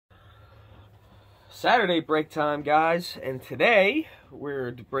Saturday break time, guys, and today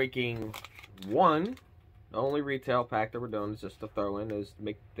we're breaking one. The only retail pack that we're doing is just a throw in, is to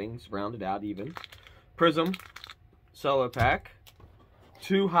make things rounded out even. Prism solo pack,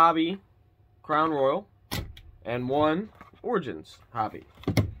 2 hobby Crown Royal, and 1 Origins hobby.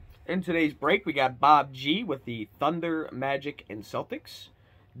 In today's break, we got Bob G with the Thunder, Magic, and Celtics.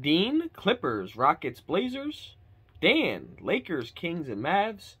 Dean, Clippers, Rockets, Blazers. Dan, Lakers, Kings, and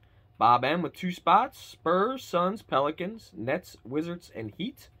Mavs. Bob M with 2 spots, Spurs, Suns, Pelicans, Nets, Wizards, and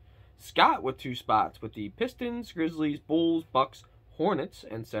Heat. Scott with 2 spots with the Pistons, Grizzlies, Bulls, Bucks, Hornets,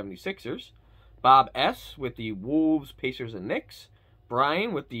 and 76ers. Bob S with the Wolves, Pacers, and Knicks.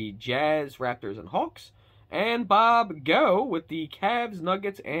 Brian with the Jazz, Raptors, and Hawks. And Bob Go with the Cavs,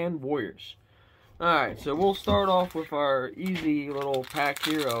 Nuggets, and Warriors. Alright, so we'll start off with our easy little pack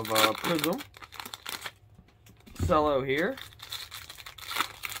here of Prism. Cello here.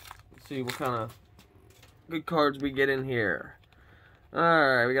 See what kind of good cards we get in here.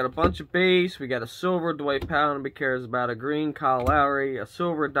 Alright, we got a bunch of base. We got a silver Dwight Powell, nobody cares about. A green Kyle Lowry. A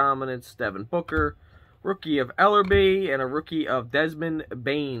silver Dominance Devin Booker. Rookie of Ellerby. And a rookie of Desmond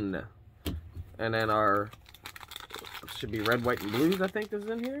Bane. And then our, should be red, white, and blues, I think is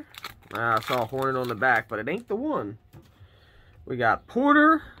in here. I saw a Hornet on the back, but it ain't the one. We got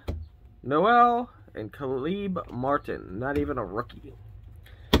Porter, Noel, and Caleb Martin. Not even a rookie.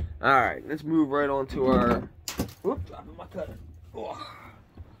 Alright, let's move right on to our, whoop, dropping my cutter. Oh.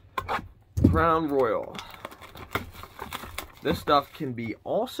 Crown Royal. This stuff can be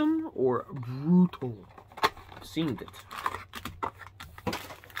awesome or brutal. I've seen it.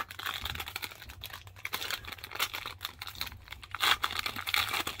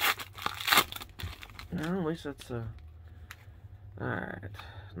 Well, at least that's a, alright.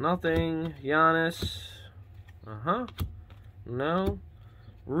 Nothing. Giannis. No.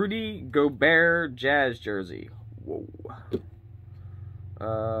 Rudy Gobert Jazz jersey. Whoa.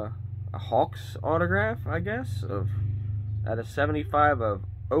 A Hawks autograph, I guess, of at a 75 of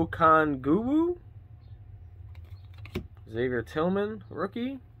Okongwu. Xavier Tillman,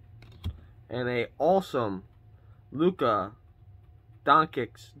 rookie. And a awesome Luka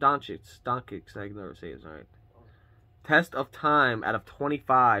Doncic, I can never say his right. Test of Time out of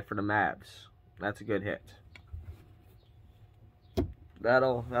 25 for the Mavs. That's a good hit.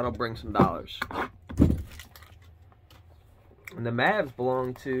 That'll bring some dollars. And the Mavs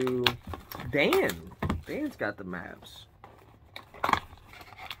belong to Dan. Dan's got the Mavs.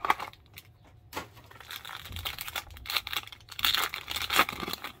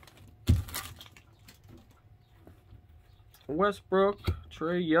 Westbrook,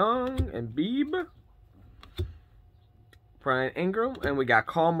 Trae Young, and Beeb. Brian Ingram, and we got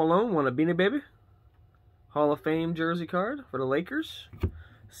Karl Malone, one of Beanie Baby. Hall of Fame jersey card for the Lakers.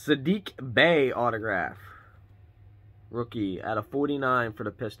 Sadiq Bey autograph. Rookie out of 49 for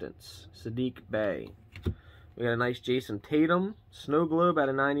the Pistons. Sadiq Bey. We got a nice Jason Tatum. Snow Globe out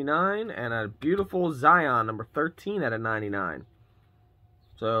of 99. And a beautiful Zion number 13 out of 99.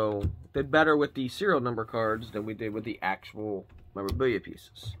 So, did better with the serial number cards than we did with the actual memorabilia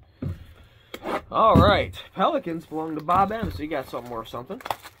pieces. Alright. Pelicans belong to Bob M. So you got something worth something.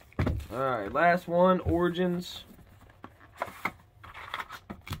 Alright, last one, Origins.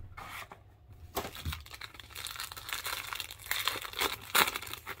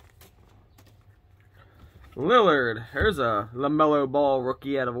 Lillard. There's a LaMelo Ball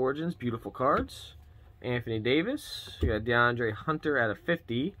rookie out of Origins. Beautiful cards. Anthony Davis. You got DeAndre Hunter out of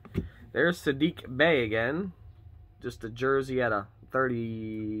 50. There's Sadiq Bey again. Just a jersey out of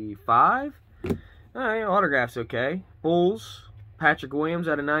 35. Alright, autograph's okay. Bulls. Patrick Williams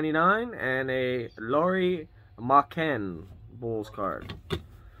out of 99, and a Lauri Markkanen Bulls card.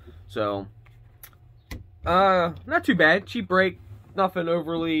 So, not too bad. Cheap break, nothing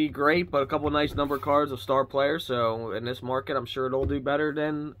overly great, but a couple of nice number cards of star players. So, in this market, I'm sure it'll do better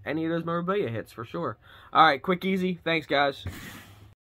than any of those memorabilia hits for sure. Alright, quick, easy. Thanks, guys.